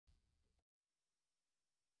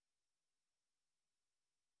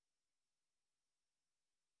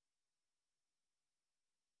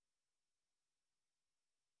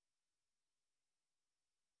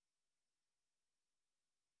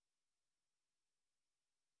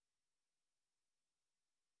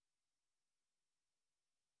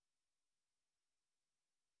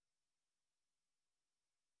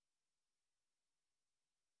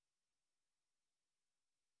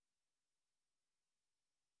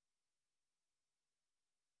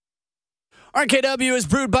RKW is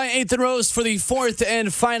brewed by 8th and Roast for the fourth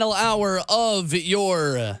and final hour of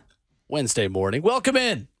your Wednesday morning. Welcome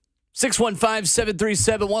in.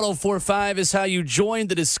 615-737-1045 is how you join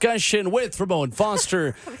the discussion with Ramon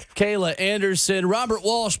Foster, Kayla Anderson, Robert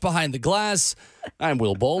Walsh behind the glass. I'm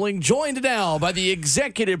Will Bowling, joined now by the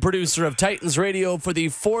executive producer of Titans Radio for the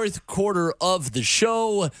fourth quarter of the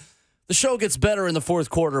show. The show gets better in the fourth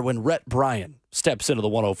quarter when Rhett Bryan steps into the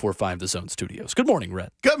 104.5 The Zone studios. Good morning,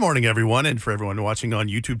 Rhett. Good morning, everyone. And for everyone watching on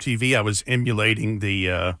YouTube TV, I was emulating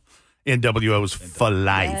the NWO's For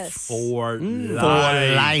Life. Yes. For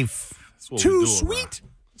life. Too sweet.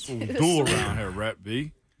 That's what we do around here, Rhett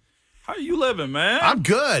B. How you living, man? I'm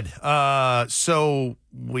good. So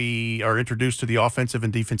we are introduced to the offensive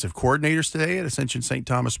and defensive coordinators today at Ascension St.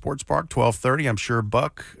 Thomas Sports Park, 12:30. I'm sure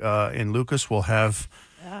Buck and Lucas will have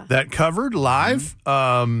that covered live.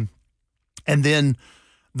 And then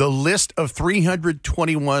the list of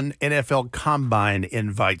 321 NFL Combine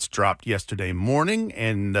invites dropped yesterday morning,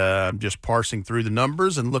 and I'm just parsing through the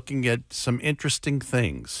numbers and looking at some interesting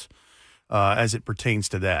things as it pertains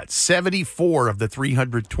to that. 74 of the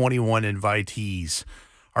 321 invitees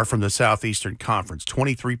are from the Southeastern Conference,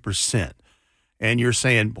 23%. And you're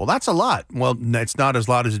saying, well, that's a lot. Well, it's not as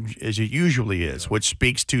lot as it usually is, which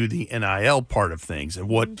speaks to the NIL part of things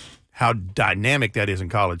and how dynamic that is in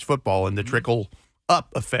college football and the trickle-up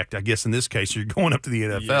effect, I guess in this case, you're going up to the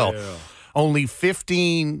NFL. Yeah. Only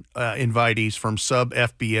 15 invitees from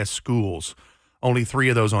sub-FBS schools, only 3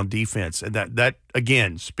 of those on defense. And that,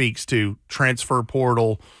 again, speaks to transfer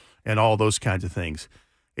portal and all those kinds of things.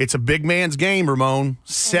 It's a big man's game, Ramon.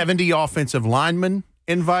 70 offensive linemen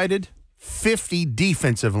invited, 50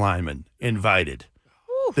 defensive linemen invited.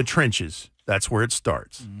 The trenches, that's where it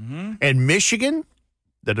starts. And Michigan,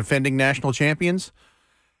 the defending national champions,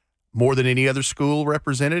 more than any other school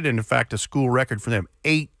represented, and in fact, a school record for them,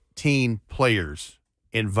 18 players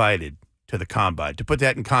invited to the Combine. To put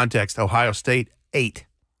that in context, Ohio State, 8.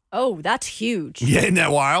 Oh, that's huge. Yeah, isn't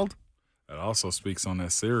that wild? It also speaks on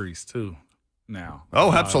that series, too, now.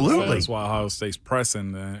 Oh, absolutely. That's why Ohio State's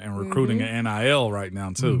pressing and recruiting an NIL right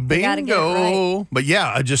now, too. Bingo. Right. But,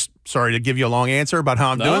 yeah, I just, sorry to give you a long answer about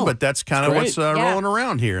how I'm doing, but that's kind of what's rolling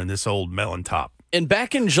around here in this old melon top. And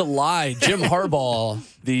back in July, Jim Harbaugh,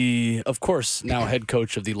 of course, now head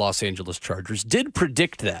coach of the Los Angeles Chargers, did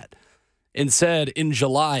predict that and said in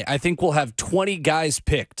July, I think we'll have 20 guys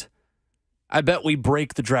picked. I bet we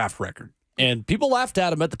break the draft record. And people laughed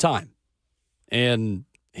at him at the time. And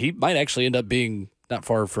he might actually end up being not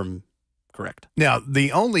far from correct. Now,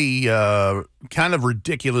 the only kind of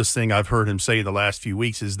ridiculous thing I've heard him say the last few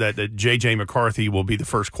weeks is that J.J. McCarthy will be the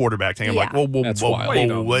first quarterback thing. I'm like, whoa,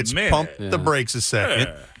 let's pump the brakes a second.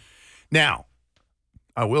 Yeah. Now,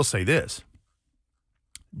 I will say this.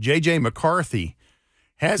 J.J. McCarthy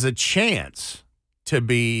has a chance to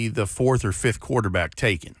be the 4th or 5th quarterback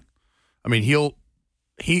taken. I mean,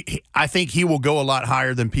 I think he will go a lot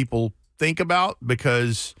higher than people think about,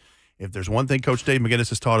 because if there's one thing Coach Dave McGinnis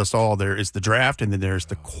has taught us all, there is the draft, and then there's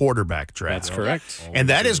the quarterback draft. That's correct. And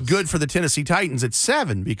that is good for the Tennessee Titans at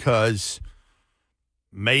 7, because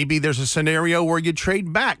maybe there's a scenario where you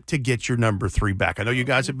trade back to get your number 3 back. I know you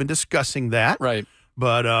guys have been discussing that. Right.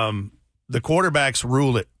 But the quarterbacks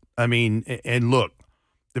rule it. I mean, and look,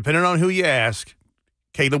 depending on who you ask,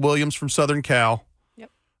 Caleb Williams from Southern Cal,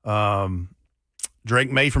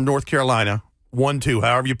 Drake May from North Carolina, 1-2,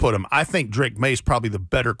 however you put him. I think Drake May is probably the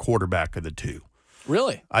better quarterback of the two.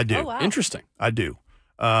 Really? I do. Oh, wow. Interesting. I do.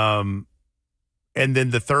 And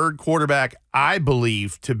then the third quarterback, I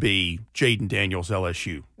believe to be Jaden Daniels,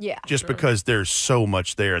 LSU. Yeah. Just because there's so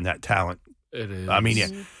much there in that talent. It is. I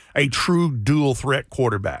mean, a true dual threat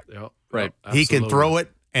quarterback. Yep. Right. He can throw it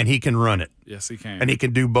and he can run it. Yes, he can. And he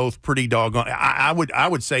can do both pretty doggone. I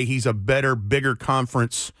would say he's a better, bigger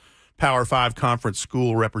conference, Power 5 conference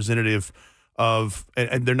school representative of,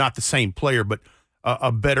 and they're not the same player, but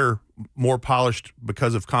a better, more polished,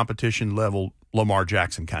 because of competition level, Lamar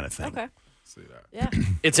Jackson kind of thing. Okay. See that. Yeah.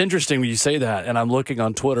 It's interesting when you say that, and I'm looking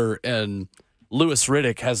on Twitter, and Louis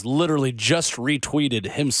Riddick has literally just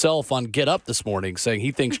retweeted himself on Get Up this morning saying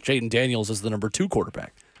he thinks Jaden Daniels is the number 2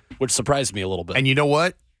 quarterback, which surprised me a little bit. And you know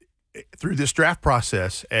what? Through this draft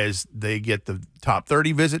process, as they get the top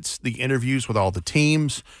 30 visits, the interviews with all the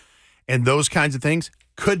teams, and those kinds of things,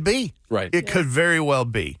 could be. Right. It could very well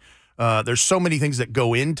be. There's so many things that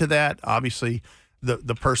go into that. Obviously,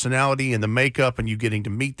 the personality and the makeup, and you getting to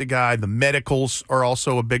meet the guy. The medicals are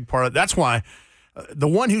also a big part of it. That's why the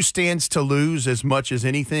one who stands to lose as much as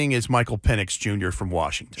anything is Michael Penix Jr. from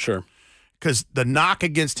Washington. Sure. Because the knock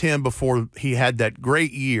against him before he had that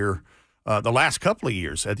great year the last couple of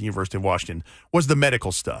years at the University of Washington was the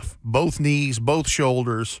medical stuff, both knees, both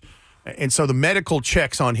shoulders. And so the medical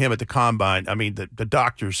checks on him at the combine, I mean, the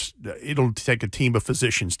doctors, it'll take a team of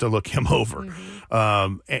physicians to look him over.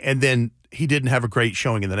 And then he didn't have a great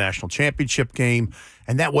showing in the national championship game.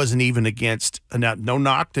 And that wasn't even against, no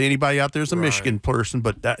knock to anybody out there as a Michigan person,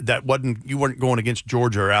 but that wasn't, you weren't going against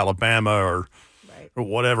Georgia or Alabama or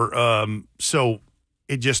whatever. So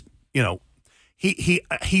it just,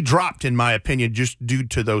 he dropped, in my opinion, just due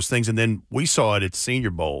to those things. And then we saw it at Senior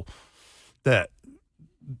Bowl that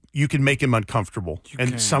you can make him uncomfortable.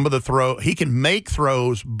 Some of the he can make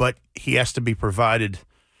throws, but he has to be provided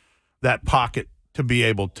that pocket to be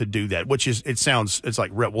able to do that, which is, it's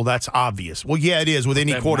like, well, that's obvious. Well, yeah, it is with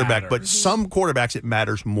any quarterback, but some quarterbacks, it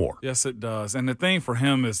matters more. Yes, it does. And the thing for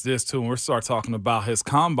him is this, too, when we start talking about his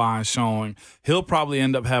combine showing, he'll probably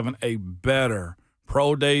end up having a better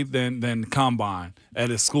pro day than combine at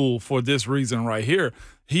his school for this reason right here.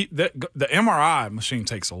 The MRI machine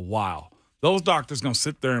takes a while. Those doctors going to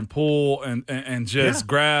sit there and pull and just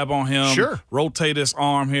grab on him, rotate his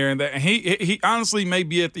arm here and there. And he honestly may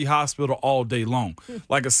be at the hospital all day long.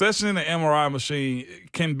 Like a session in the MRI machine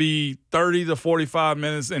can be 30 to 45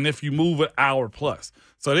 minutes, and if you move an hour plus.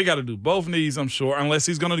 So they got to do both knees, I'm sure, unless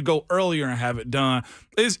he's going to go earlier and have it done.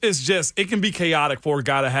 It's just, it can be chaotic for a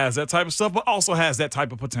guy that has that type of stuff, but also has that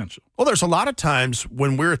type of potential. Well, there's a lot of times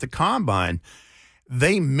when we're at the combine,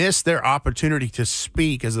 they miss their opportunity to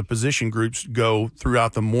speak as the position groups go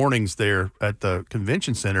throughout the mornings there at the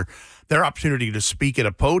convention center, their opportunity to speak at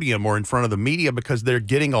a podium or in front of the media because they're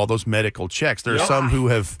getting all those medical checks. There are some who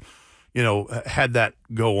have, had that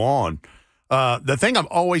go on. The thing I'm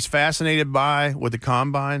always fascinated by with the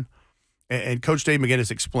combine, and Coach Dave McGinnis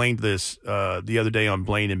explained this the other day on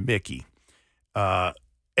Blaine and Mickey,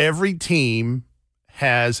 every team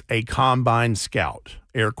has a combine scout,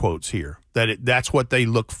 air quotes here, that's what they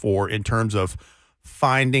look for in terms of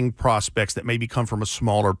finding prospects that maybe come from a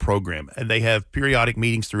smaller program. And they have periodic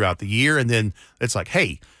meetings throughout the year, and then it's like,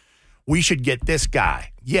 hey, we should get this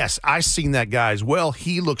guy. Yes, I've seen that guy as well.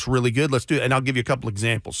 He looks really good. Let's do it. And I'll give you a couple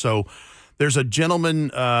examples. So there's a gentleman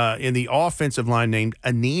in the offensive line named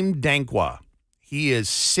Aneem Dankwa. He is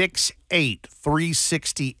 6'8",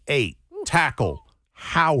 368, tackle,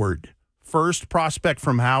 Howard. First prospect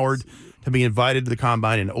from Howard to be invited to the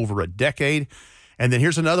combine in over a decade. And then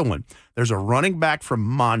here's another one. There's a running back from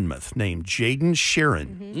Monmouth named Jaden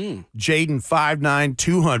Sheeran. Jaden, 5'9",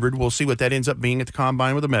 200. We'll see what that ends up being at the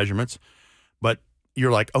combine with the measurements. But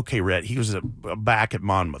you're like, okay, Rhett, he was a back at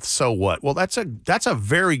Monmouth. So what? Well, that's a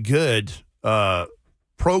very good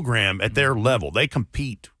program at their level. They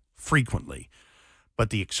compete frequently.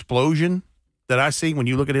 But the explosion that I see when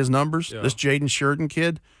you look at his numbers, this Jaden Sheeran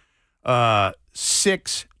kid,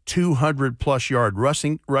 6 200-plus yard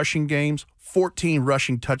rushing games, 14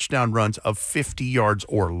 rushing touchdown runs of 50 yards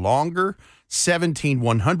or longer, 17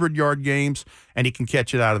 100-yard games, and he can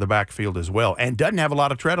catch it out of the backfield as well, and doesn't have a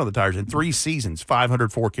lot of tread on the tires. In 3 seasons,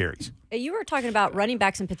 504 carries. You were talking about running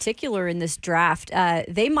backs in particular in this draft.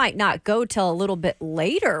 They might not go till a little bit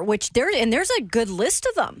later, there's a good list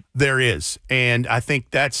of them. There is, and I think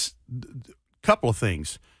that's a couple of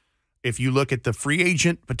things. If you look at the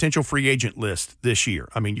potential free agent list this year,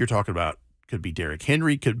 I mean, you're talking about could be Derrick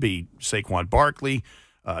Henry, could be Saquon Barkley.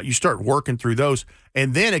 You start working through those.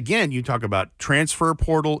 And then, again, you talk about transfer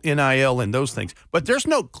portal, NIL, and those things. But there's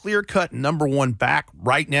no clear-cut number one back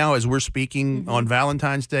right now as we're speaking on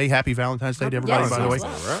Valentine's Day. Happy Valentine's Day to everybody, by the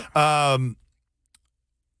way.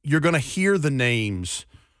 You're going to hear the names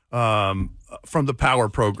from the power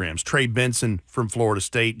programs. Trey Benson from Florida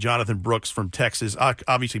State, Jonathan Brooks from Texas.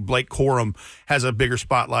 Obviously, Blake Corum has a bigger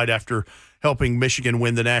spotlight after helping Michigan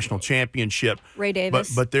win the national championship. Ray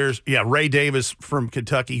Davis. But there's, Ray Davis from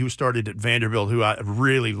Kentucky, who started at Vanderbilt, who I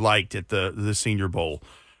really liked at the Senior Bowl.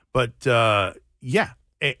 But,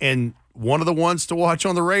 and one of the ones to watch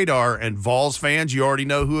on the radar, and Vols fans, you already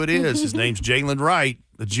know who it is. His name's Jalen Wright,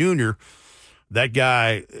 the junior. That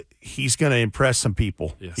guy, he's going to impress some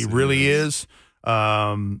people. Yes, he really is.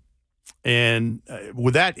 And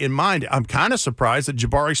with that in mind, I'm kind of surprised that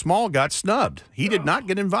Jabari Small got snubbed. He did not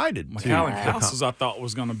get invited. McAllen Castles, I thought,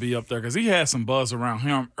 was going to be up there because he had some buzz around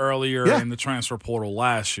him earlier in the transfer portal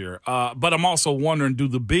last year. But I'm also wondering,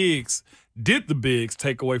 did the bigs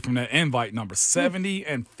take away from that invite number, 70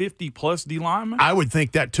 and 50-plus D linemen? I would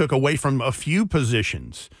think that took away from a few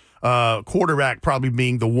positions, quarterback probably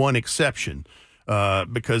being the one exception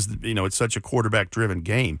because, it's such a quarterback-driven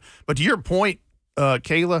game. But to your point,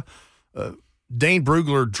 Kayla, Dane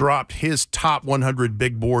Brugler dropped his top 100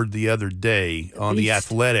 big board the other day on The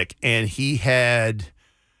Athletic, and he had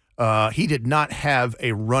He did not have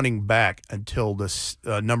a running back until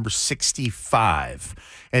the number 65,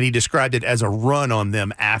 and he described it as a run on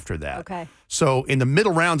them after that. Okay. So in the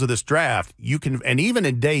middle rounds of this draft, you can, and even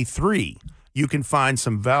in day 3, you can find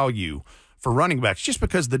some value for running backs just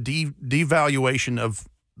because the devaluation of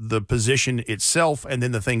the position itself, and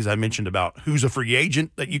then the things I mentioned about who's a free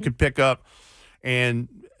agent that you could pick up, and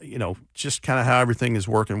just kind of how everything is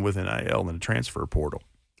working with NIL and the transfer portal.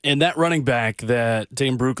 And that running back that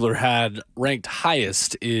Dane Brugler had ranked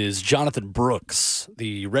highest is Jonathan Brooks,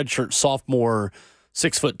 the redshirt sophomore,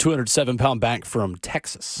 6 foot, 207-pound back from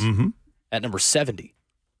Texas at number 70,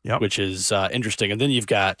 which is interesting. And then you've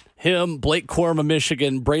got him, Blake Corum of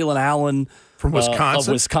Michigan, Braylon Allen from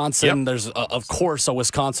Wisconsin. Of Wisconsin. There's, of course, a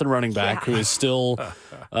Wisconsin running back who is still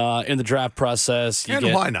in the draft process. You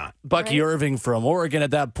get why not? Bucky Irving from Oregon at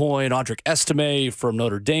that point, Audric Estime from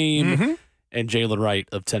Notre Dame. And Jalen Wright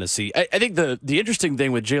of Tennessee. I think the interesting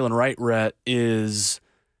thing with Jalen Wright, Rhett, is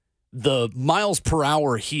the miles per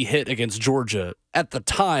hour he hit against Georgia at the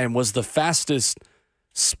time was the fastest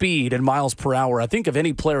speed in miles per hour, I think, of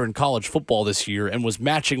any player in college football this year, and was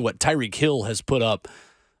matching what Tyreek Hill has put up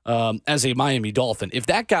as a Miami Dolphin. If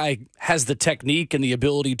that guy has the technique and the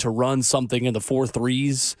ability to run something in the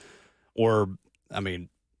 4.3s, or, I mean,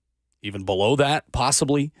 even below that,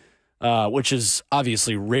 possibly, which is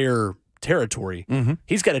obviously rare territory,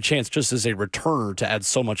 he's got a chance just as a returner to add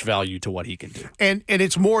so much value to what he can do. And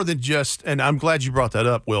it's more than just, and I'm glad you brought that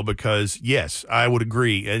up, Will, because yes, I would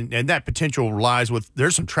agree. And that potential lies with,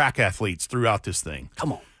 there's some track athletes throughout this thing.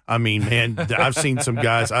 Come on. I mean, man, I've seen some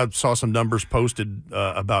guys, I saw some numbers posted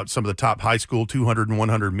about some of the top high school 200 and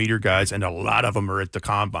 100 meter guys, and a lot of them are at the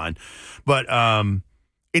combine. But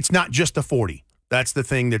it's not just the 40. That's the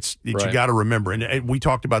thing that you got to remember. And we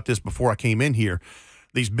talked about this before I came in here.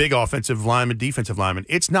 These big offensive linemen, defensive linemen,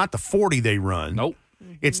 it's not the 40 they run. Nope.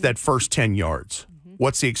 It's that first 10 yards.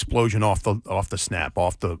 What's the explosion off the snap,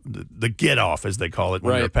 off the get off, as they call it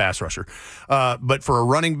when you're a pass rusher. But for a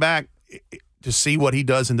running back, to see what he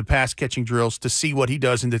does in the pass catching drills, to see what he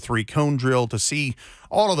does in the 3-cone drill, to see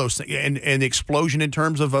all of those things, and the explosion in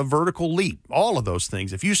terms of a vertical leap, all of those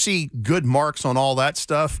things. If you see good marks on all that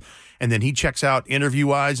stuff, and then he checks out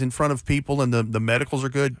interview-wise in front of people, and the medicals are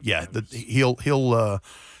good, he'll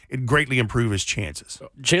greatly improve his chances.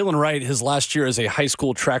 Jalen Wright, his last year as a high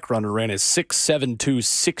school track runner, ran a 6.72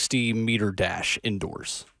 60-meter dash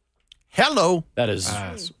indoors. Hello. That is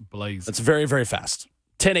blazing. That's very, very fast.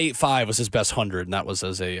 10.85 was his best 100, and that was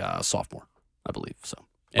as a sophomore, I believe. So,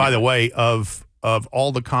 anyway. By the way, of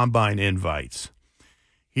all the combine invites,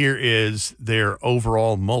 here is their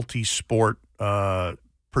overall multi-sport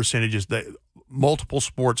percentages. That multiple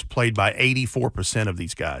sports played by 84% of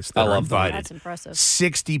these guys that are invited. That's impressive.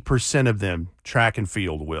 60% of them track and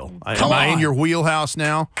field. Will, Am I in your wheelhouse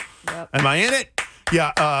now? Yep. Am I in it?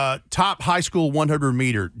 Yeah. Top high school 100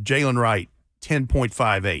 meter, Jalen Wright,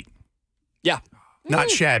 10.58. Yeah.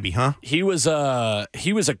 Not shabby, huh? He was a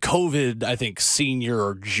COVID, I think, senior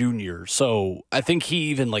or junior. So I think he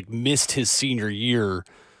even missed his senior year,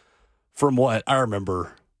 from what I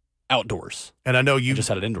remember, outdoors. And I know you just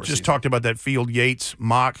had an indoor season. Talked about that Field Yates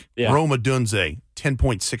mock. Yeah. Roma Dunze,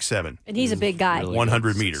 10.67. And he's a big guy. Really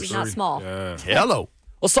 100 meters. He's not small. Yeah. Hello.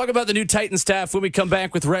 Let's talk about the new Titans staff when we come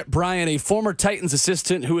back with Rhett Bryan, a former Titans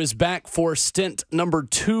assistant who is back for stint number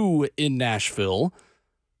 2 in Nashville.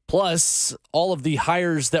 Plus, all of the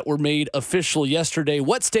hires that were made official yesterday.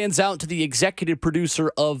 What stands out to the executive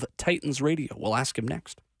producer of Titans Radio? We'll ask him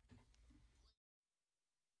next.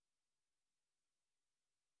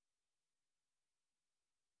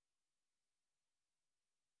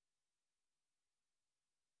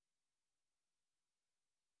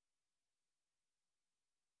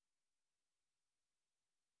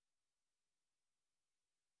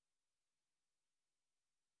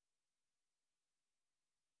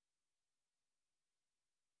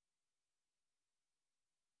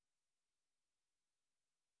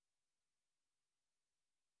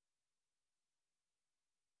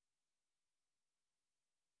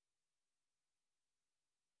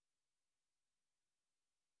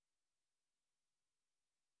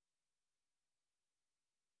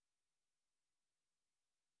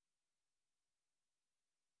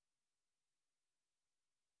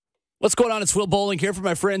 What's going on? It's Will Bowling here for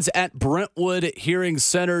my friends at Brentwood Hearing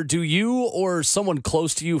Center. Do you or someone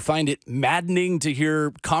close to you find it maddening to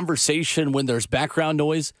hear conversation when there's background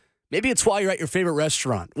noise? Maybe it's while you're at your favorite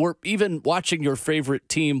restaurant or even watching your favorite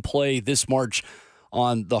team play this March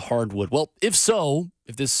on the hardwood. Well, if so,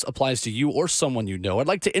 if this applies to you or someone you know, I'd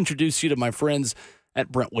like to introduce you to my friends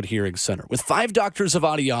at Brentwood Hearing Center. With 5 doctors of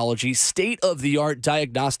audiology, state-of-the-art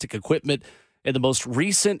diagnostic equipment, and the most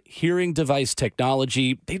recent hearing device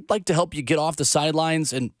technology, they'd like to help you get off the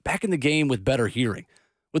sidelines and back in the game with better hearing.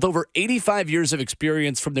 With over 85 years of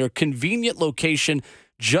experience from their convenient location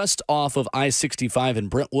just off of I-65 in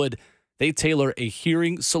Brentwood, they tailor a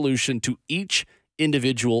hearing solution to each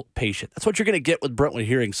individual patient. That's what you're going to get with Brentwood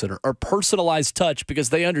Hearing Center, our personalized touch,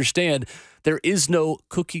 because they understand there is no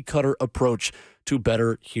cookie-cutter approach to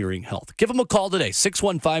better hearing health. Give them a call today,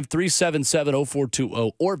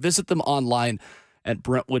 615-377-0420, or visit them online at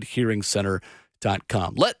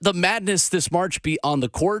BrentwoodHearingCenter.com. Let the madness this March be on the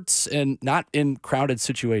courts and not in crowded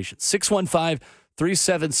situations.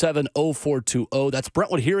 615-377-0420. That's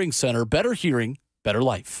Brentwood Hearing Center. Better hearing, better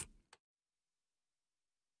life.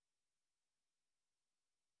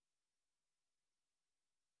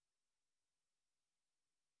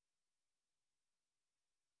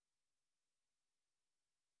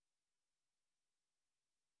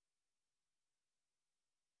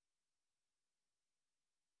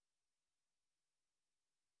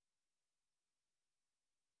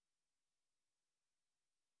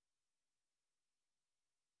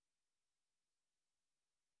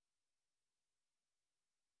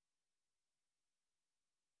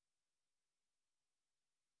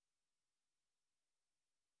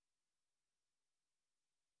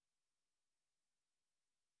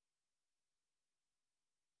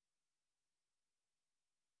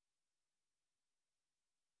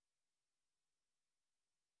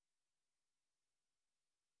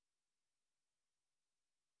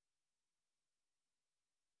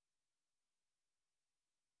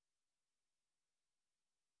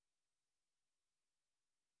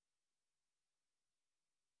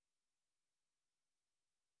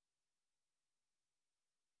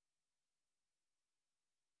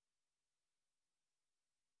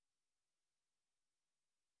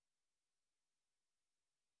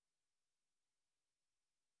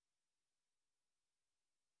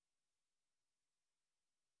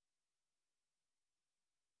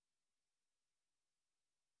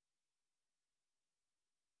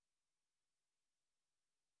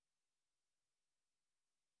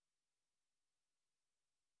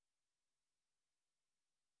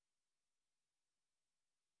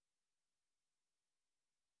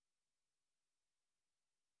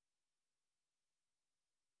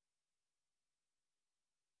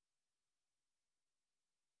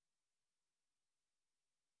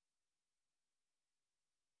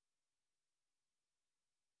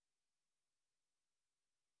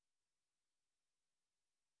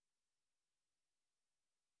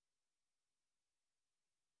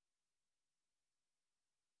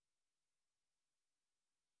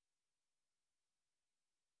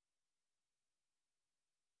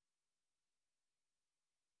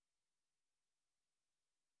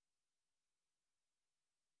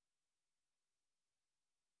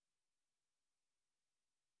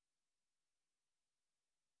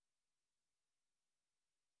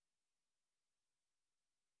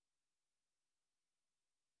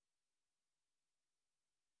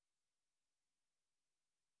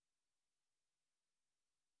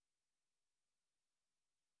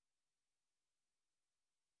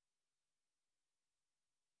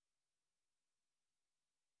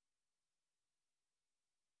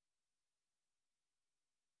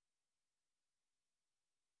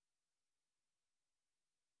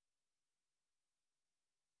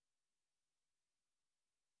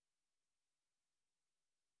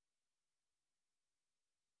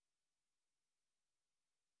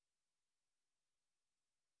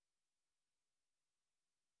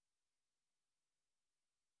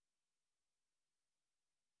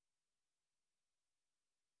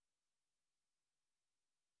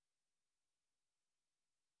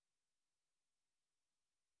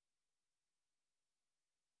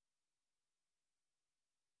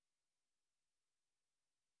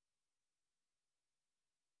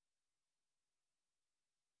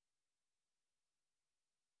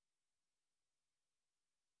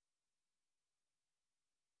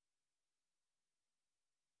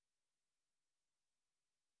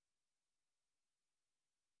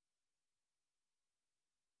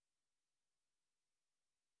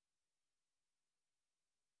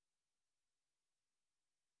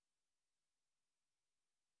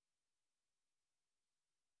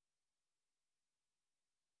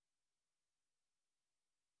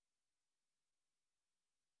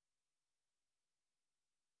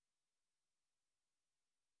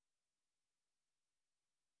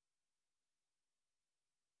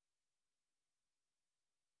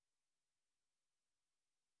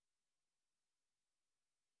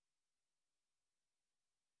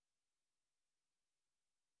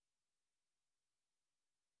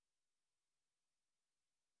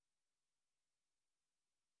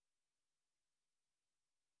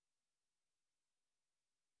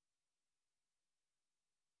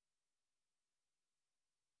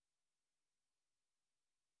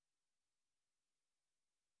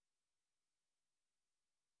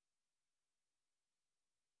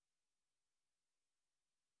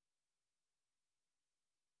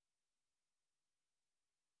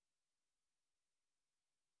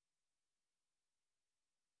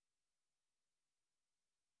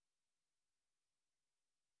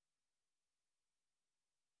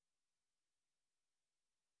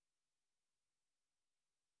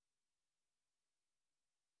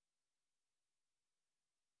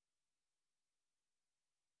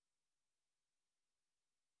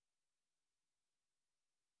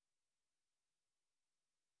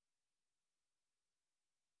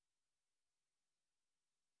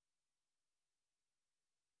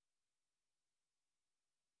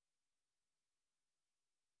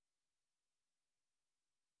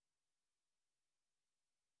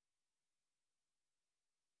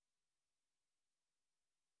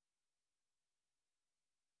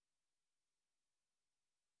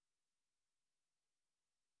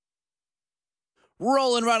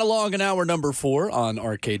 Rolling right along in hour number 4 on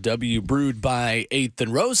RKW, brewed by 8th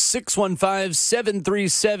and Rose,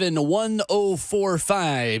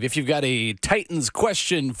 615-737-1045. If you've got a Titans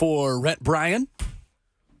question for Rhett Bryan,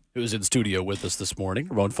 who's in studio with us this morning,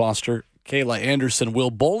 Ramon Foster, Kayla Anderson,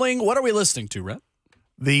 Will Bowling. What are we listening to, Rhett?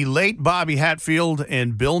 The late Bobby Hatfield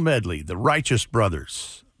and Bill Medley, the Righteous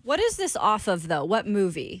Brothers. What is this off of, though? What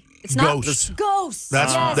movie? It's Ghosts. not Ghosts.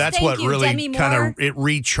 That's what really kind of it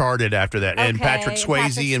recharted after that. Okay. And Patrick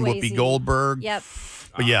Swayze and Whoopi Goldberg. Yep.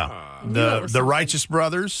 But yeah, the Righteous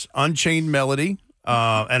Brothers, Unchained Melody.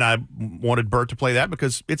 And I wanted Bert to play that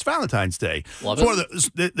because it's Valentine's Day. Love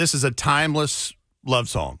it. This is a timeless love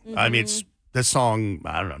song. Mm-hmm. I mean, it's this song,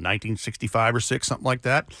 I don't know, 1965 or 6, something like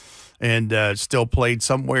that. And still played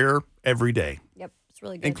somewhere every day. Yep. It's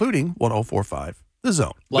really good. Including 1045, The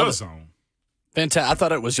Zone. Love The it. Zone. Fantastic. I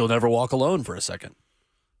thought it was You'll Never Walk Alone for a second.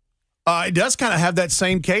 It does kind of have that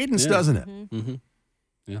same cadence, doesn't it? Mm-hmm.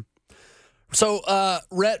 Yeah. So,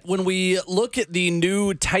 Rhett, when we look at the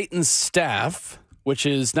new Titans staff, which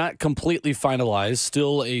is not completely finalized,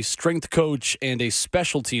 still a strength coach and a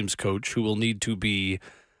special teams coach who will need to be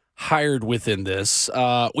hired within this.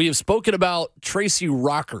 We have spoken about Tracy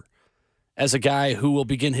Rocker as a guy who will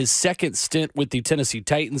begin his second stint with the Tennessee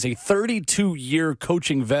Titans, a 32-year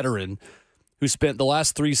coaching veteran who spent the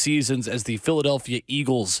last 3 seasons as the Philadelphia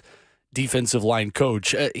Eagles defensive line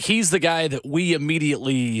coach. He's the guy that we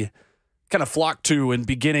immediately kind of flocked to in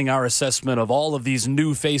beginning our assessment of all of these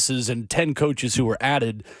new faces and 10 coaches who were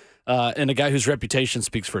added, and a guy whose reputation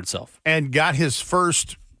speaks for itself. And got his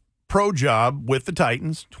first pro job with the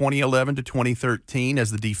Titans, 2011 to 2013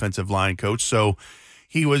 as the defensive line coach. So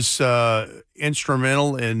he was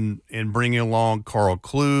instrumental in bringing along Carl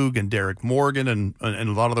Klug and Derek Morgan and a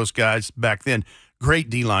lot of those guys back then. Great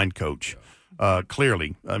D-line coach,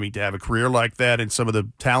 clearly. I mean, to have a career like that and some of the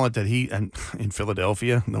talent that in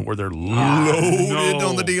Philadelphia, where they're loaded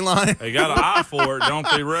on the D-line. They got an eye for it, don't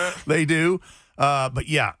they, Rhett? They do. But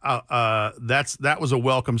yeah, that was a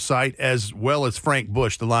welcome sight, as well as Frank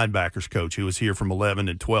Bush, the linebackers coach, who was here from 11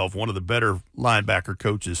 and 12, one of the better linebacker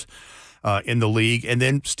coaches in the league. And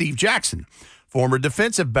then Steve Jackson, former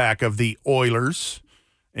defensive back of the Oilers,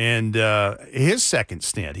 and his second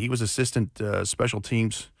stint. He was assistant special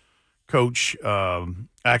teams coach,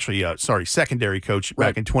 secondary coach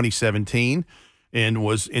back in 2017, and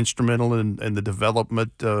was instrumental in the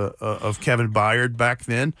development of Kevin Byard back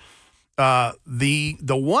then. The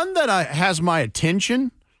one that has my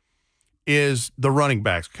attention is the running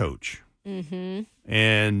backs coach. Mm-hmm.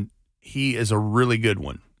 And he is a really good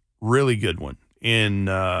one. In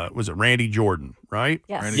was it Randy Jordan, right?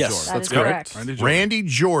 Yes, Randy Yes, Jordan. that's correct. Randy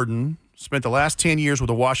Jordan spent the last 10 years with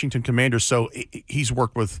the Washington Commanders, so he's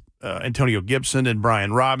worked with Antonio Gibson and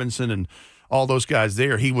Brian Robinson and all those guys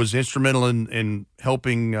there. He was instrumental in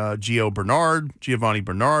helping Giovanni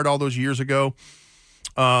Bernard all those years ago.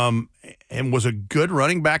 And was a good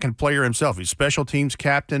running back and player himself. He's special teams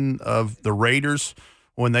captain of the Raiders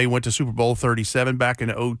when they went to Super Bowl 37 back in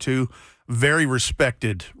 2002. Very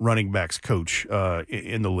respected running backs coach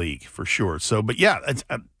in the league for sure. So, but yeah,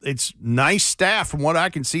 it's nice staff from what I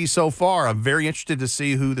can see so far. I'm very interested to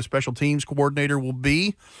see who the special teams coordinator will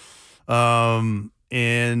be,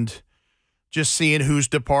 and just seeing who's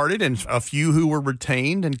departed and a few who were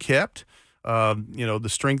retained and kept. The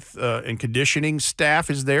strength and conditioning staff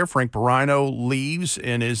is there. Frank Barino leaves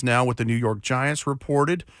and is now with the New York Giants,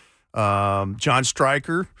 reported. John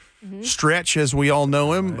Stryker, Stretch, as we all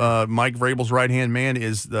know him, Mike Vrabel's right-hand man,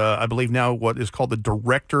 is, I believe now what is called the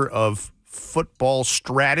Director of Football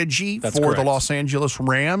Strategy for correct. the Los Angeles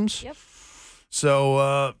Rams. Yep.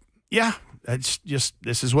 So, it's just,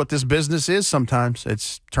 this is what this business is sometimes.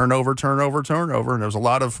 It's turnover, and there's a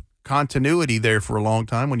lot of continuity there for a long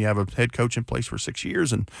time when you have a head coach in place for 6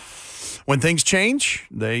 years. And when things change,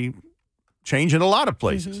 they change in a lot of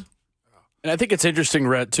places. Mm-hmm. And I think it's interesting,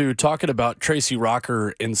 Rhett, too, talking about Tracy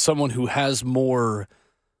Rocker and someone who has more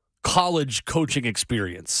college coaching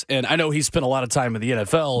experience. And I know he spent a lot of time in the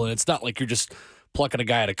NFL, and it's not like you're just plucking a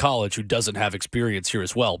guy out of college who doesn't have experience here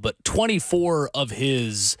as well. But 24 of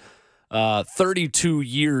his 32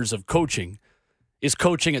 years of coaching is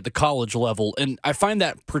coaching at the college level. And I find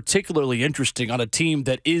that particularly interesting on a team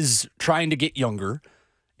that is trying to get younger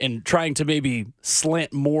and trying to maybe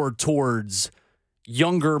slant more towards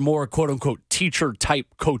younger, more quote-unquote teacher-type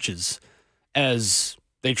coaches as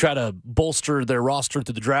they try to bolster their roster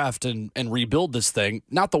through the draft and rebuild this thing.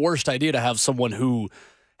 Not the worst idea to have someone who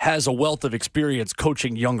has a wealth of experience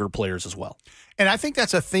coaching younger players as well. And I think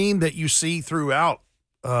that's a theme that you see throughout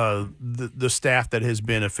the staff that has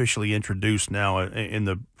been officially introduced now in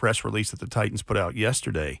the press release that the Titans put out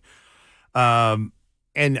yesterday.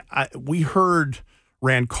 And we heard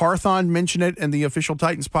Rand Carthon mention it in the Official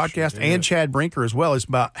Titans podcast, and Chad Brinker as well, is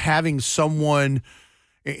about having someone,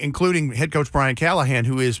 including head coach Bryan Callahan,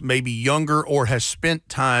 who is maybe younger or has spent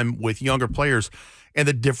time with younger players, and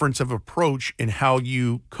the difference of approach in how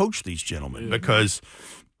you coach these gentlemen. Because,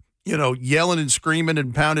 yelling and screaming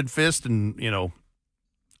and pounding fist and,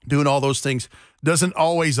 doing all those things doesn't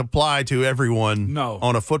always apply to everyone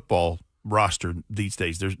on a football roster these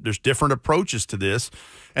days. There's different approaches to this,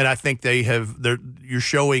 and I think you're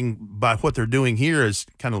showing by what they're doing here is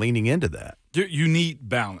kind of leaning into that. You need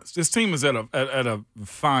balance. This team is at a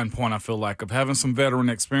fine point, I feel like, of having some veteran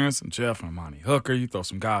experience, and Jeff and Amani Hooker. You throw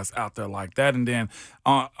some guys out there like that, and then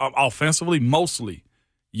offensively, mostly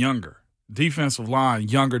younger. Defensive line,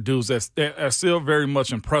 younger dudes that are still very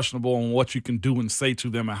much impressionable on what you can do and say to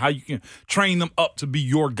them and how you can train them up to be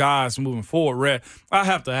your guys moving forward. Rhett, I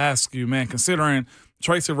have to ask you, man, considering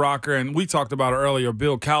Tracy Rocker, and we talked about it earlier,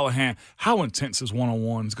 Bill Callahan, how intense is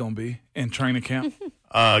one-on-ones going to be in training camp?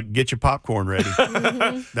 Get your popcorn ready.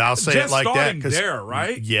 I'll say just it like that. Just there,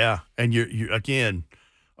 right? Yeah, and you're again,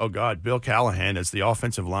 oh, God, Bill Callahan as the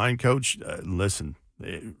offensive line coach, listen,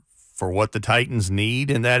 for what the Titans need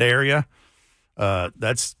in that area,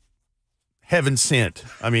 that's heaven sent.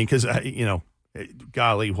 I mean, because,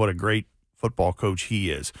 golly, what a great football coach he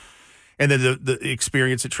is. And then the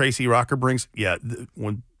experience that Tracy Rocker brings,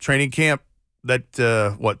 when training camp, that,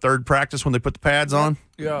 third practice when they put the pads on?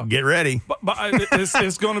 Yeah. Get ready. But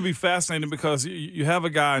it's going to be fascinating because you have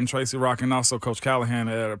a guy in Tracy Rocker and also Coach Callahan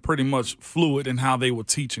that are pretty much fluid in how they will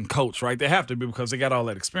teach and coach, right? They have to be because they got all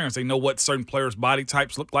that experience. They know what certain players' body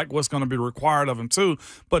types look like, what's going to be required of them too.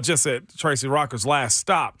 But just at Tracy Rocker's last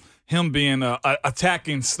stop, him being a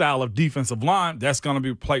attacking style of defensive line, that's going to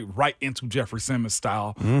be played right into Jeffrey Simmons'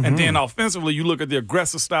 style. Mm-hmm. And then offensively, you look at the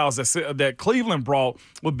aggressive styles that Cleveland brought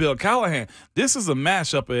with Bill Callahan. This is a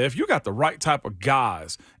matchup of if you got the right type of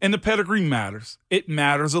guys, and the pedigree matters. It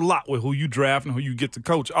matters a lot with who you draft and who you get to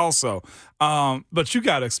coach also. But you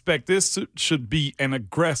got to expect this should be an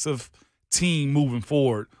aggressive team moving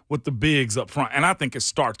forward with the bigs up front. And I think it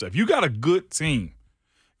starts there. If you got a good team,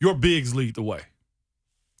 your bigs lead the way.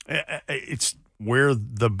 It's where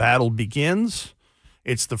the battle begins.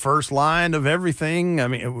 It's the first line of everything. I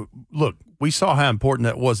mean, look, we saw how important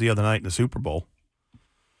that was the other night in the Super Bowl.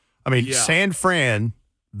 I mean, San Fran,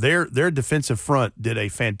 their defensive front did a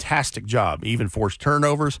fantastic job, even forced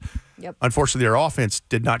turnovers. Yep. Unfortunately, their offense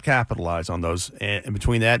did not capitalize on those. And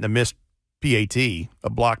between that and a missed PAT, a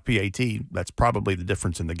blocked PAT, that's probably the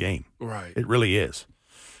difference in the game. Right. It really is.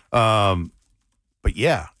 But,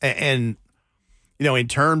 yeah, and in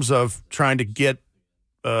terms of trying to get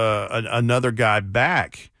another guy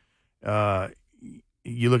back,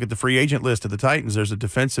 you look at the free agent list of the Titans, there's a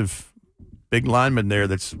defensive big lineman there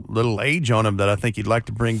that's little age on him that I think you'd like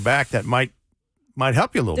to bring back that might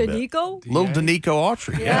help you a little bit. Danico? Little Danico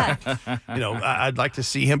Autry, yeah. I'd like to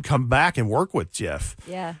see him come back and work with Jeff.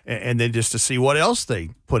 Yeah. And then just to see what else they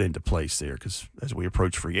put into place there, because as we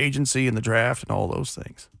approach free agency and the draft and all those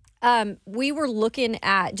things. We were looking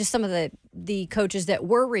at just some of the coaches that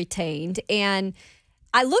were retained, and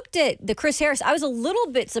I looked at the Chris Harris. I was a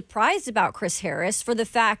little bit surprised about Chris Harris for the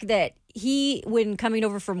fact that he, when coming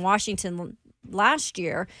over from Washington last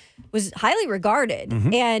year, was highly regarded.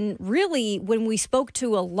 Mm-hmm. And really, when we spoke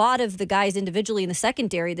to a lot of the guys individually in the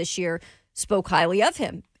secondary this year, spoke highly of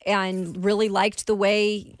him and really liked the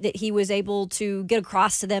way that he was able to get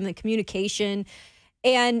across to them in communication.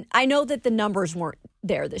 And I know that the numbers weren't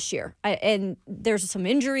there this year. And there's some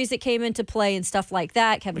injuries that came into play and stuff like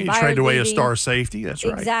that. Kevin Byard traded away a leaving. star safety. That's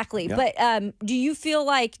right. Exactly. Yeah. But do you feel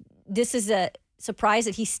like this is a surprise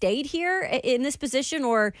that he stayed here in this position,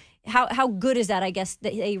 or how good is that, I guess,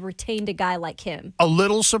 that they retained a guy like him? A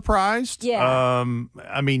little surprised. Yeah.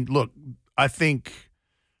 I mean, look, I think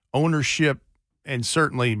ownership and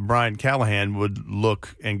certainly Bryan Callahan would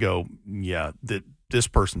look and go, yeah, this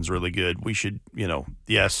person's really good. We should,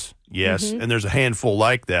 yes. Mm-hmm. And there's a handful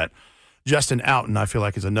like that. Justin Outen, I feel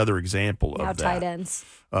like, is another example of that. Tight ends.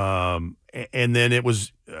 And then it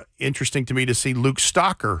was interesting to me to see Luke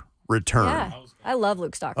Stocker return. Yeah, I love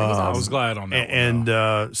Luke Stocker. He's awesome. I was glad on that one.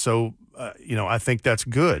 And so, I think that's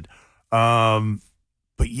good.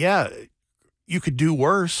 But, yeah, you could do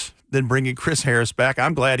worse than bringing Chris Harris back.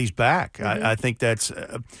 I'm glad he's back. Mm-hmm. I think that's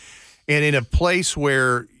and in a place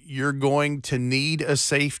where you're going to need a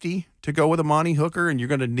safety to go with Amani Hooker, and you're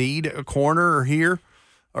going to need a corner or here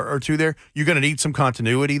or two there. You're going to need some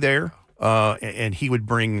continuity there, and he would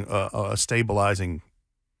bring a stabilizing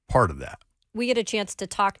part of that. We get a chance to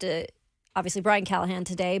talk to, obviously, Bryan Callahan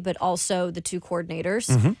today, but also the two coordinators.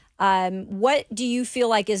 Mm-hmm. What do you feel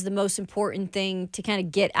like is the most important thing to kind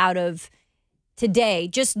of get out of today,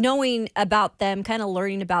 just knowing about them, kind of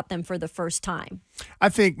learning about them for the first time? I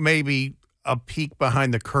think maybe a peek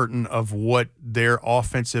behind the curtain of what their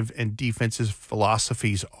offensive and defensive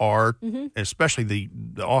philosophies are, especially the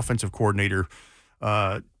offensive coordinator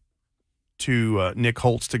to Nick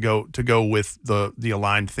Holtz to go with the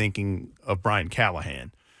aligned thinking of Brian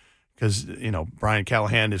Callahan, because Brian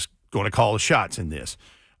Callahan is going to call the shots in this,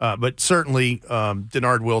 but certainly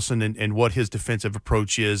Denard Wilson and what his defensive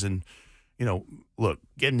approach is, and look,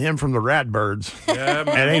 getting him from the Ratbirds,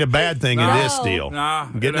 it ain't a bad thing in this deal.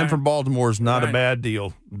 Getting him from Baltimore is not a bad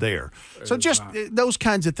deal there. So just those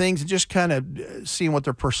kinds of things, and just kind of seeing what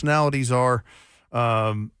their personalities are.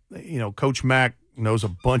 Coach Mack knows a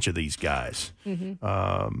bunch of these guys. He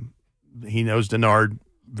knows Denard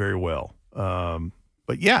very well.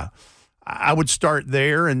 But yeah, I would start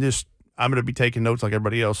there, and I'm going to be taking notes like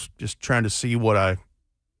everybody else, just trying to see what I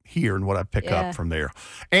hear and what I pick up from there.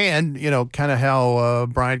 And, kind of how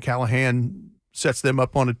Brian Callahan sets them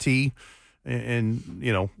up on a tee,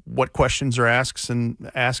 and what questions are asked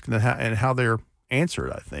and how they're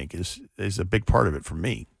answered, I think, is a big part of it for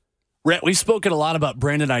me. Rhett, we've spoken a lot about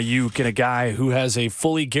Brandon Ayuk and a guy who has a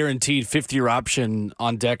fully guaranteed 50-year option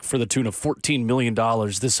on deck for the tune of $14 million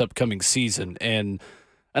this upcoming season, and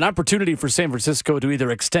an opportunity for San Francisco to either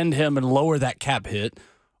extend him and lower that cap hit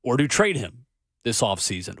or to trade him this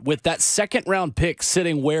offseason. With that second-round pick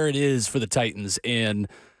sitting where it is for the Titans and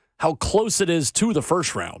how close it is to the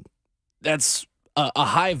first round, that's a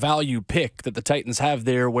high-value pick that the Titans have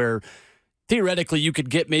there, where theoretically you could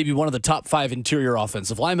get maybe one of the top 5 interior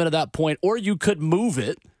offensive linemen at that point, or you could move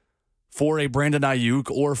it for a Brandon Ayuk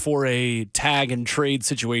or for a tag-and-trade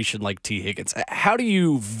situation like T. Higgins. How do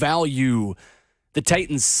you value the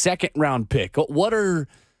Titans' second-round pick? What are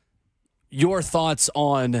your thoughts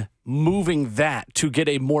on moving that to get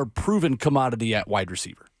a more proven commodity at wide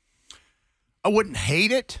receiver? I wouldn't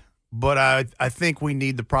hate it, but I think we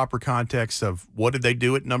need the proper context of what did they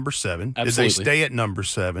do at number 7? Absolutely. Did they stay at number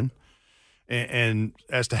 7? And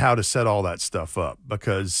as to how to set all that stuff up.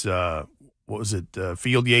 Because, what was it?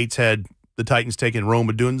 Field Yates had the Titans taking Rome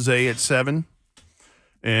Odunze at 7.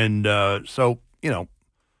 And so,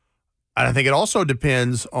 I think it also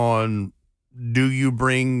depends on, do you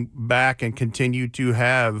bring back and continue to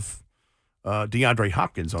have DeAndre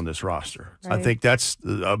Hopkins on this roster? Right. I think that's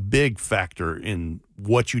a big factor in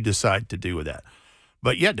what you decide to do with that.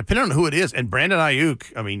 But, yeah, depending on who it is. And Brandon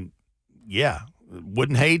Ayuk, I mean, yeah,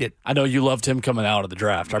 wouldn't hate it. I know you loved him coming out of the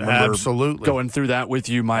draft. I remember going through that with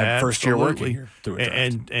you my first year working here through a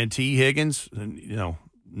draft. And T. Higgins,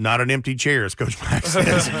 not an empty chair, as Coach Mack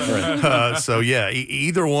says. So, yeah,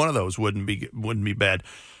 either one of those wouldn't be bad.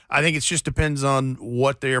 I think it just depends on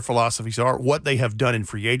what their philosophies are, what they have done in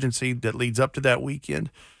free agency that leads up to that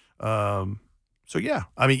weekend. So, yeah,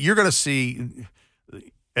 I mean, you're going to see,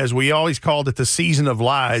 as we always called it, the season of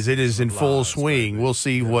lies. It is in full swing. We'll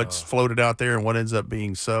see what's floated out there and what ends up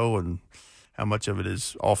being so, and how much of it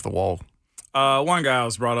is off the wall. One guy I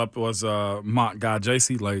was brought up was mock guy,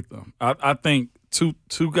 J.C. Latham. I think two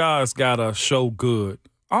guys got to show good,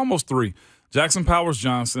 almost 3. Jackson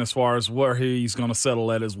Powers-Johnson, as far as where he's going to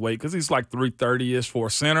settle at his weight, because he's like 330-ish for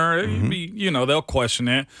a center. They'll question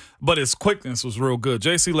that. But his quickness was real good.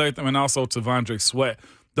 J.C. Latham and also T'Vondre Sweat.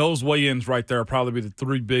 Those weigh-ins right there are probably the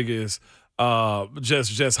 3 biggest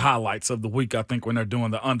just highlights of the week, I think, when they're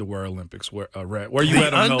doing the underwear Olympics. Where you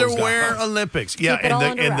at on those guys? Underwear Olympics. Yeah,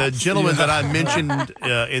 and the gentleman that I mentioned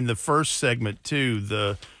in the first segment, too,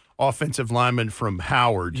 the offensive lineman from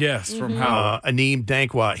Howard. Yes, from Howard. Aneem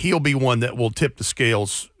Dankwa. He'll be one that will tip the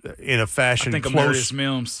scales in a fashion I think close. Amarius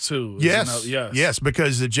Mims, too. Yes,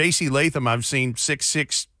 because the J.C. Latham, I've seen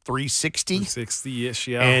 6'6", 360. 360-ish,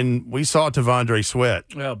 yeah. And we saw T'Vondre Sweat.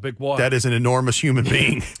 Yeah, big boy. That is an enormous human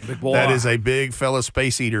being. Big boy. That is a big fella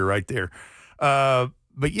space eater right there.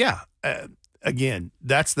 But, yeah, again,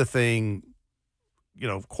 that's the thing.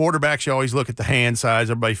 Quarterbacks, you always look at the hand size.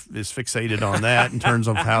 Everybody is fixated on that in terms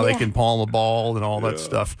of how they can palm a ball and all that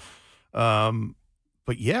stuff.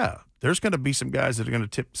 But, yeah, there's going to be some guys that are going to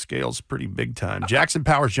tip the scales pretty big time. Jackson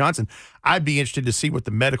Powers-Johnson, I'd be interested to see what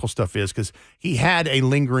the medical stuff is, because he had a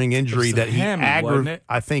lingering injury that he aggravated.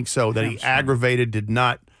 I think so, that he aggravated,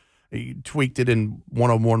 he tweaked it in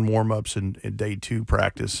one-on-one warm-ups in day 2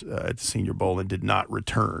 practice at the Senior Bowl and did not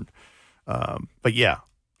return. But, yeah,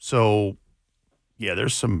 so – yeah,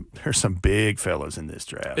 there's some big fellas in this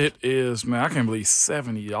draft. It is, man. I can't believe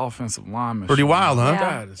 70 offensive linemen. Pretty wild, huh?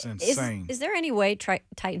 That is insane. Is there any way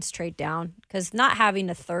Titans trade down? Because not having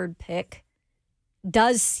a 3rd pick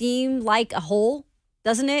does seem like a hole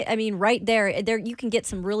doesn't it? I mean, right there you can get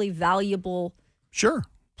some really valuable Sure.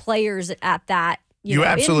 players at that. You in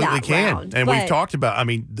absolutely that can. round. And But we've talked about, I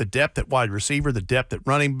mean, the depth at wide receiver, the depth at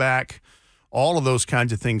running back, all of those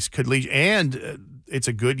kinds of things could lead. And it's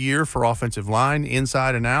a good year for offensive line,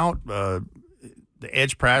 inside and out. The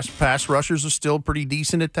edge pass rushers are still pretty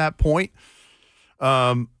decent at that point.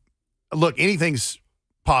 Look, anything's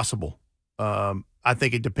possible. I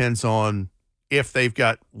think it depends on if they've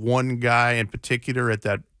got one guy in particular at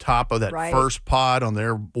that top of that Right. first pod on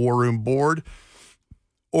their war room board,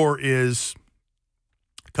 or is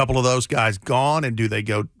a couple of those guys gone, and do they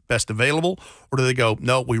go best available, or do they go,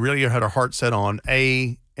 no, we really had our heart set on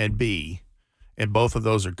A and B, and both of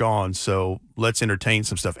those are gone, so let's entertain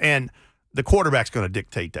some stuff. And the quarterback's going to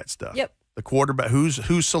dictate that stuff. Yep. The quarterback,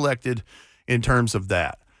 who's selected in terms of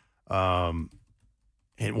that.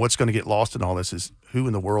 And what's going to get lost in all this is who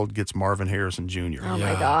in the world gets Marvin Harrison Jr. oh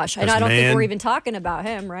my gosh, and Because, I don't think man, we're even talking about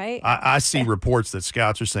him, right? I see reports that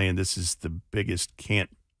scouts are saying this is the biggest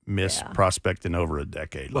can't-miss prospect in over a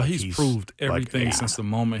decade. Well, Like, he's proved everything since the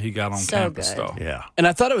moment he got on So campus, good. though. Yeah. And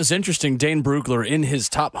I thought it was interesting. Dane Brugler, in his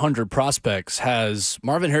top 100 prospects, has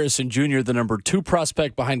Marvin Harrison Jr., the number 2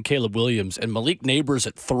 prospect behind Caleb Williams, and Malik Neighbors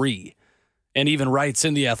at 3. And even writes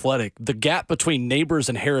in The Athletic, the gap between Neighbors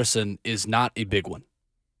and Harrison is not a big one.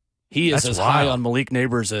 He is That's as high wild. on Malik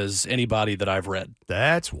Neighbors as anybody that I've read.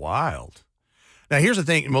 That's wild. Now, here's the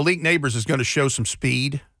thing. Malik Neighbors is going to show some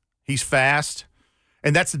speed. He's fast.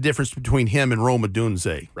 And that's the difference between him and Rome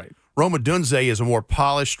Odunze. Right. Rome Odunze is a more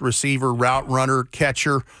polished receiver, route runner,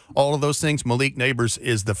 catcher, all of those things. Malik Neighbors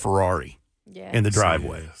is the Ferrari in the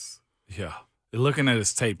driveway. Yes. Yeah. Looking at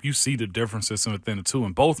his tape, you see the differences within the two,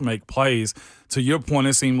 and both make plays. To your point,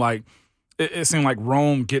 it seemed like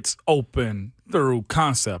Rome gets open through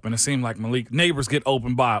concept, and it seemed like Malik Neighbors get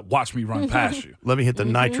open by watch me run past you. Let me hit the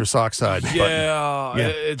nitrous oxide button. Yeah,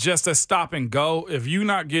 it's just a stop and go. If you're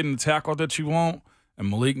not getting the tackle that you want, and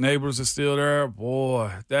Malik Neighbors is still there,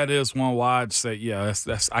 boy, that is one where I'd say, yeah,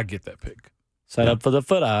 that's I get that pick. Set up for the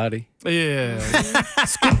Ferrari. Yeah,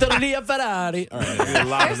 Scuderia Ferrari. All right. a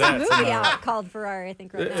lot There's of a that movie tonight. out called Ferrari, I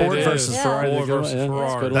think, right now. Ford It versus is. Ferrari. Ford versus Yeah,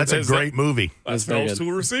 Ferrari. that's That's a great movie. That's very those good.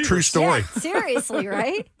 two receivers. True story. Yeah, seriously,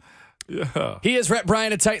 right? Yeah. He is Rhett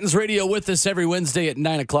Bryan at Titans Radio with us every Wednesday at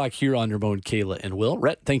 9 o'clock here on Ramon, Kayla, and Will.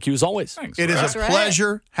 Rhett, thank you as always. Thanks. It is Brad. a right.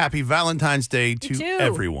 pleasure. Happy Valentine's Day to too.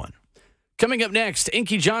 everyone. Coming up next,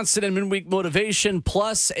 Inky Johnson and Midweek Motivation,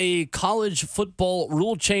 plus a college football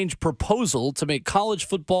rule change proposal to make college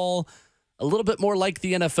football a little bit more like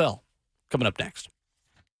the NFL. Coming up next.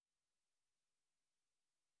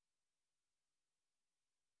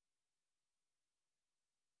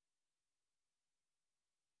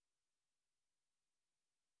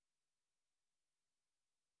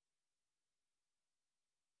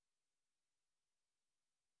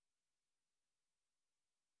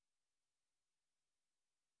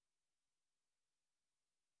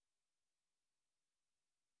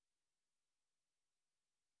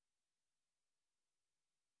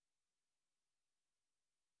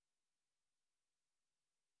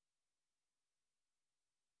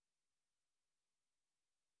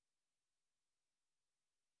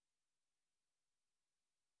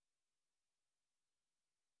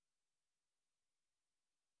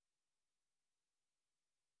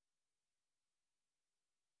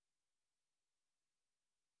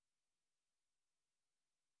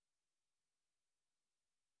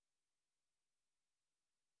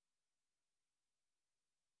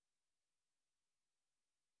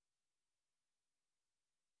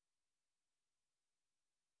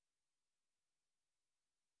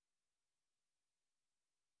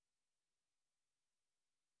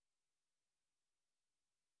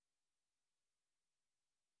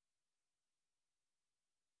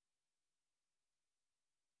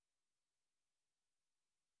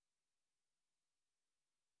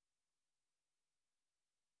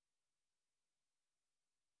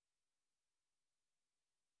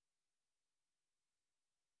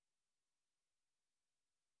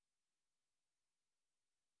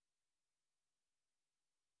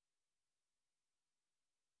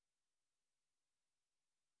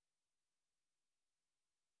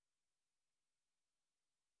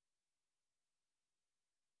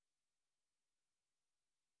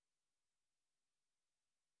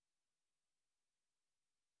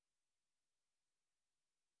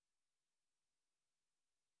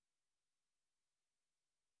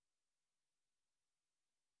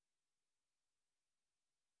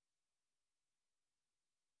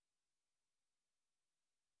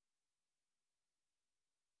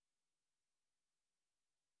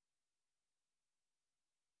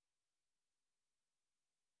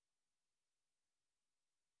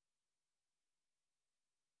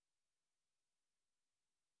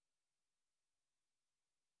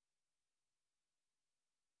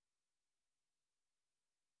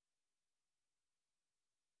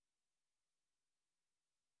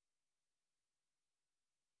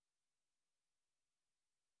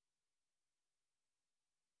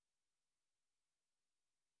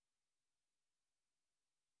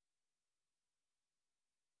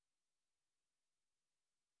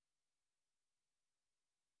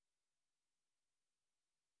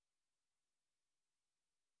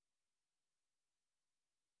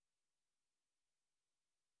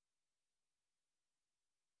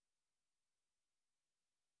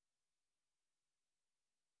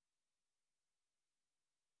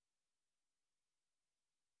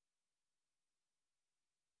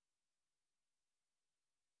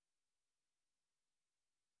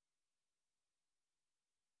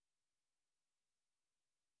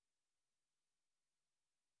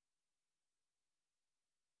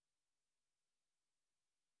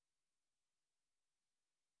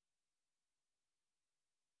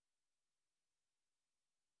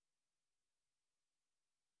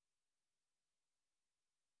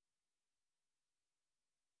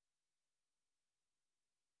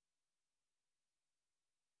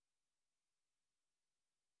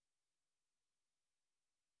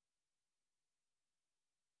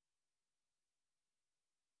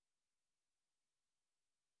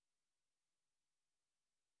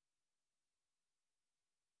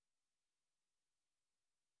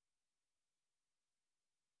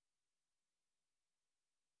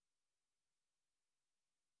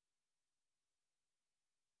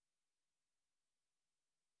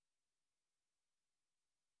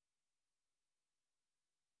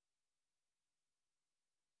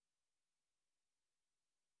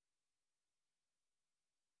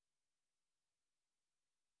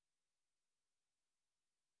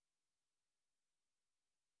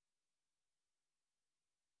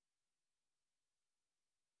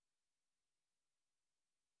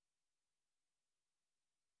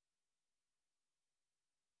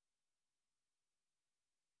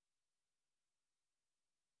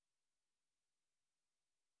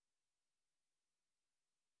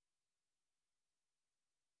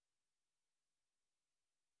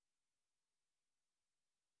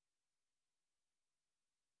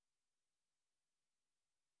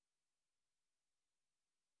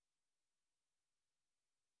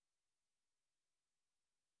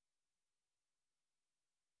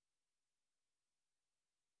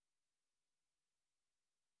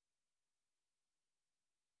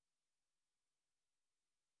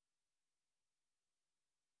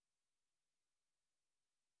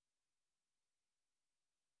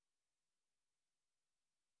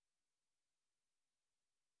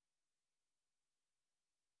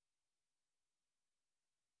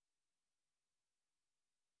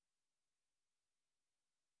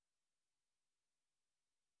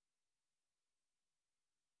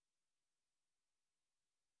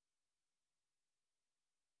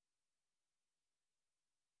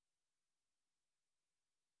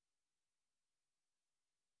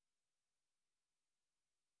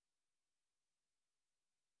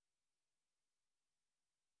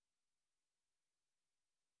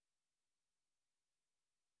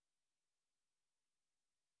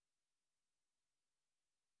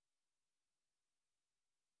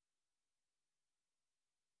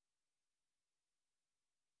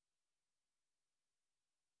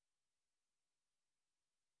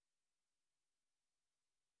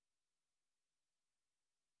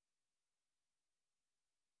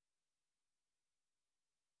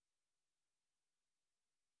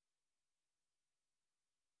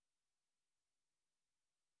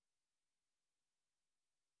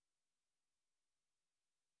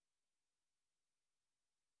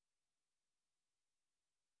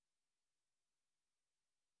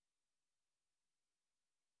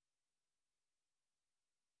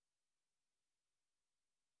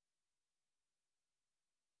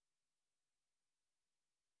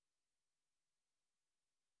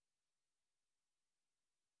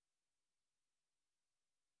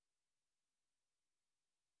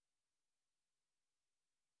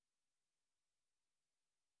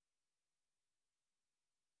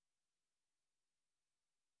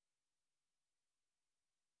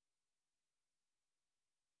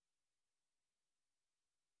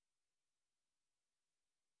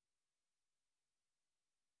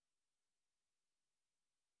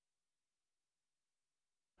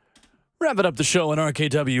 Wrapping up the show on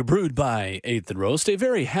RKW, brewed by 8th and Roast. A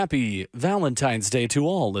very happy Valentine's Day to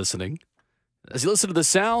all listening. As you listen to the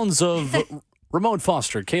sounds of Ramon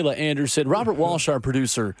Foster, Kayla Anderson, Robert Walsh, our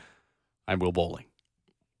producer, I'm Will Bowling.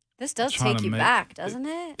 This does take you back, doesn't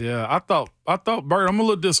it? Yeah, I thought, Bert, I'm a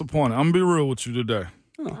little disappointed. I'm going to be real with you today.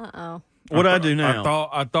 Uh-oh. What I do now?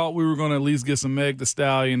 I thought we were going to at least get some Meg Thee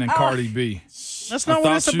Stallion and Cardi B. That's not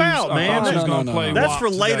what it's about, man. That's for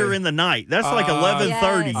later in the night. That's like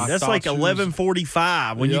 11:30. Yes. That's like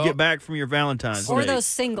 11:45 when you get back from your Valentine's Day. Or those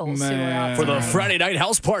singles who are outside. For the Friday night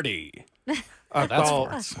house party. I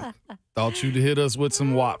thought you'd hit us with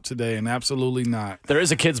some WAP today, and absolutely not. There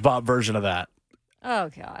is a Kids Bop version of that. Oh,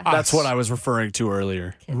 God. That's what I was referring to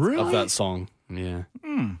earlier. Really? Of that song. Yeah.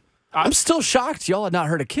 I'm still shocked y'all had not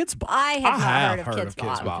heard of Kids Bop. I have not heard of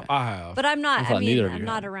Kids Bop. Bop. I have. But I'm not, neither of I'm you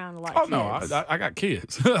not had. around a lot Oh, of kids. no, I got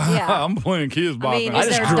kids. Yeah. I'm playing Kids Bop. I mean, and is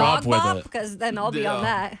just there grew Dog up with Bop? it. Because then I'll be on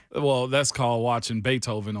that. Well, that's called watching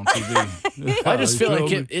Beethoven on TV. I just You feel like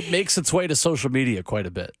me? it makes its way to social media quite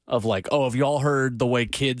a bit. Of like, oh, have y'all heard the way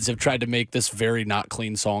kids have tried to make this very not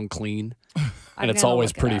clean song clean? And it's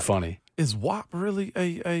always pretty funny. Is WAP really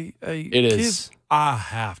a It kids? is. I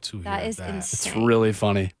have to hear That is that. insane. It's really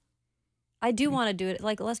funny. I do want to do it.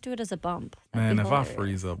 Like, let's do it as a bump. That'd Man, be if I hilarious.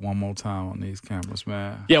 freeze up one more time on these cameras,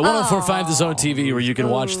 man. Yeah, 1045 The Zone TV, where you can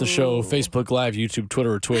watch the show, Ooh. Facebook Live, YouTube,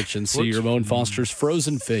 Twitter, or Twitch, and see Ramon Foster's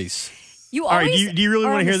frozen face. You All right, always do you really are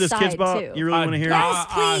want on to hear the this, Kids side, Bop? too. You really want to hear Yes, it?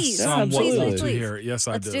 please. I somewhat Please, want to please. hear it. Yes,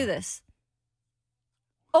 I Let's do this.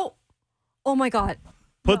 Oh my God.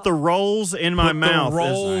 Put the rolls in my mouth. The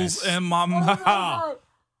rolls in my mouth.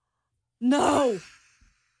 No.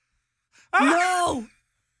 No.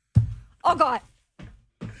 Oh God.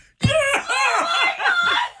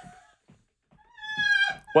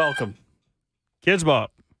 Welcome. Kids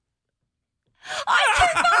Bop.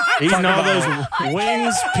 Eating all those.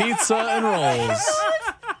 Wings, pizza, and rolls.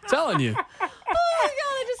 Telling you. Oh my God.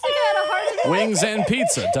 I just think I had a heart attack. Wings and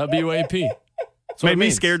pizza, WAP. That's what Made it me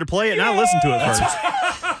means. scared to play it, and I listened to it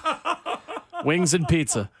first. Wings and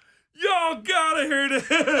pizza. Y'all gotta hear this.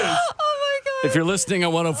 Oh my God. If you're listening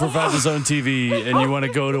on 1045 The Zone TV and you want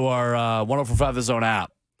to go to our 1045 The Zone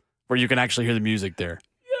app, where you can actually hear the music there.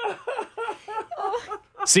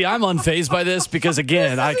 See, I'm unfazed by this because,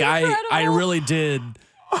 again, I really did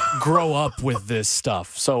grow up with this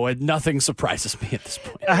stuff, so nothing surprises me at this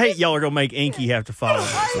point. I hate y'all are going to make Inky have to follow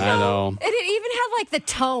this. I know. And it even had like the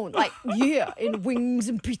tone, like, yeah, and wings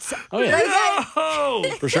and pizza. Oh, yeah. Oh,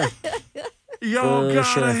 For sure. y'all For gotta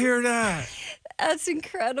sure. hear that. That's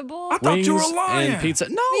incredible. I thought you were Wings lying. and pizza.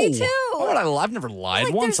 No. Me too. Why would I lie? I've never lied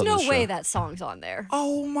Like, once there's on no this way show. that song's on there.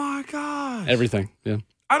 Oh my God. Everything, yeah.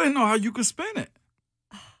 I didn't know how you could spin it.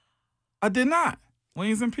 I did not.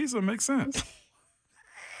 Wings and pizza makes sense.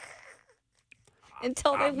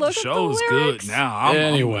 Until they The look at the show's lyrics. good now. I'm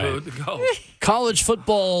Anyway. good to go. College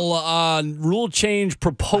football rule change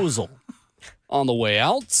proposal on the way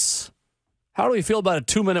out. How do we feel about a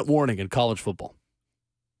 2-minute warning in college football?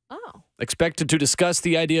 Oh. Expected to discuss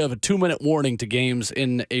the idea of a 2-minute warning to games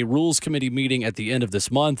in a rules committee meeting at the end of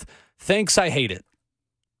this month. Thanks, I hate it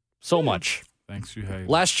so much. Thanks, you hate.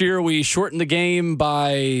 Last year, we shortened the game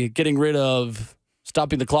by getting rid of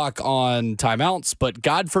stopping the clock on timeouts, but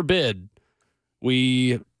God forbid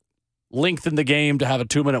we lengthened the game to have a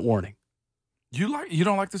 2-minute warning. You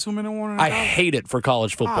don't like the 2-minute warning? I hate it for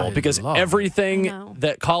college football I because love it. everything No.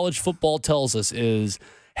 that college football tells us is,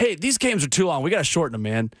 hey, these games are too long. We got to shorten them,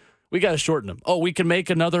 man. We got to shorten them. Oh, we can make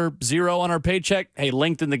another 0 on our paycheck. Hey,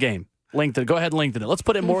 lengthen the game. Lengthen. Go ahead and lengthen it. Let's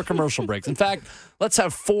put in more commercial breaks. In fact, let's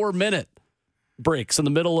have 4-minute breaks in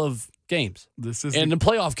the middle of games. This is And in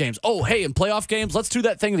playoff games. Oh, hey, in playoff games, let's do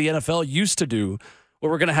that thing the NFL used to do where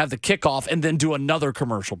we're going to have the kickoff and then do another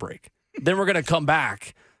commercial break. Then we're going to come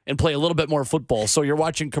back and play a little bit more football. So you're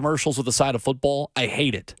watching commercials with a side of football. I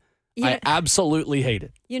hate it. Yeah. I absolutely hate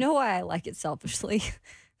it. You know why I like it selfishly?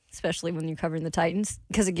 Especially when you're covering the Titans,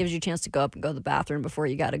 because it gives you a chance to go up and go to the bathroom before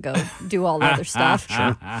you got to go do all the other stuff.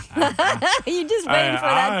 Sure. You just waiting for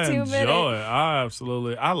that 2 minutes. Enjoy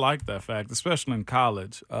it. I like that fact, especially in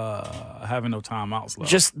college, having no timeouts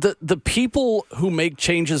left. Just the people who make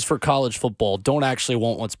changes for college football don't actually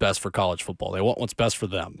want what's best for college football. They want what's best for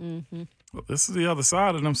them. Mm-hmm. Well, this is the other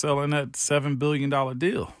side of them selling that $7 billion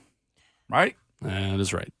deal, right? That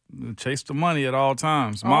is right. Chase the money at all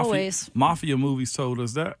times. Always. Mafia movies told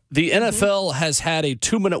us that. The NFL has had a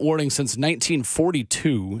 2-minute warning since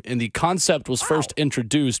 1942, and the concept was first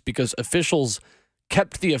introduced because officials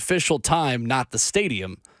kept the official time, not the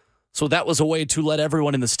stadium. So that was a way to let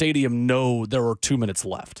everyone in the stadium know there were 2 minutes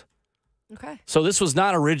left. Okay. So this was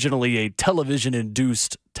not originally a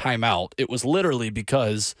television-induced timeout. It was literally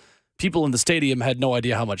because people in the stadium had no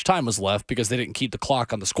idea how much time was left because they didn't keep the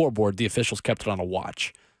clock on the scoreboard. The officials kept it on a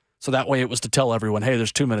watch. So that way it was to tell everyone, hey,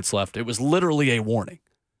 there's 2 minutes left. It was literally a warning.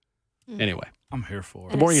 Anyway. I'm here for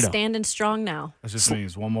it. And it's standing strong now. That just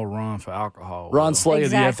means one more run for alcohol. Ron Slay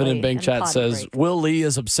exactly. of the FNN Bank Chat says, break. Will Lee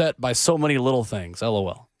is upset by so many little things.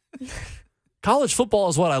 LOL. College football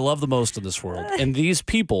is what I love the most in this world. And these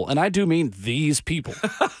people, and I do mean these people,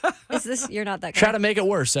 You're not that guy. try to make it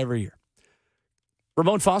worse every year.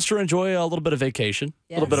 Ramon Foster, enjoy a little bit of vacation,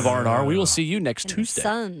 a little bit of R&R. We will see you next Tuesday.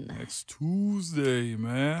 Sun. Next Tuesday,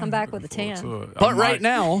 man. Come back with a tan. But right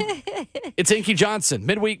now, it's Inky Johnson,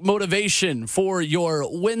 midweek motivation for your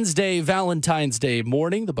Wednesday, Valentine's Day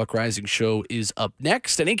morning. The Buck Rising Show is up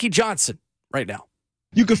next. And Inky Johnson, right now.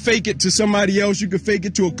 You can fake it to somebody else. You can fake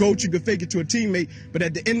it to a coach. You can fake it to a teammate. But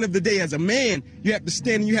at the end of the day, as a man, you have to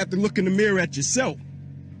stand and you have to look in the mirror at yourself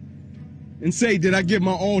and say, did I give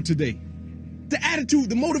my all today? The attitude,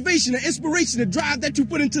 the motivation, the inspiration, the drive that you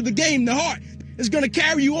put into the game, the heart, is going to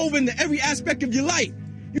carry you over into every aspect of your life.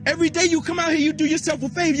 Every day you come out here, you do yourself a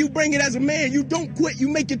favor. You bring it as a man. You don't quit. You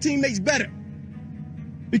make your teammates better.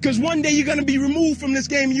 Because one day you're going to be removed from this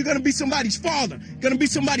game and you're going to be somebody's father, going to be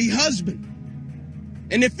somebody's husband.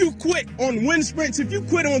 And if you quit on wind sprints, if you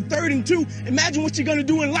quit on 3rd and 2, imagine what you're going to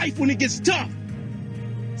do in life when it gets tough.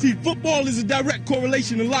 See, football is a direct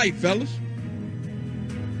correlation to life, fellas.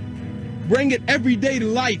 Bring it every day to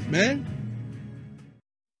life, man.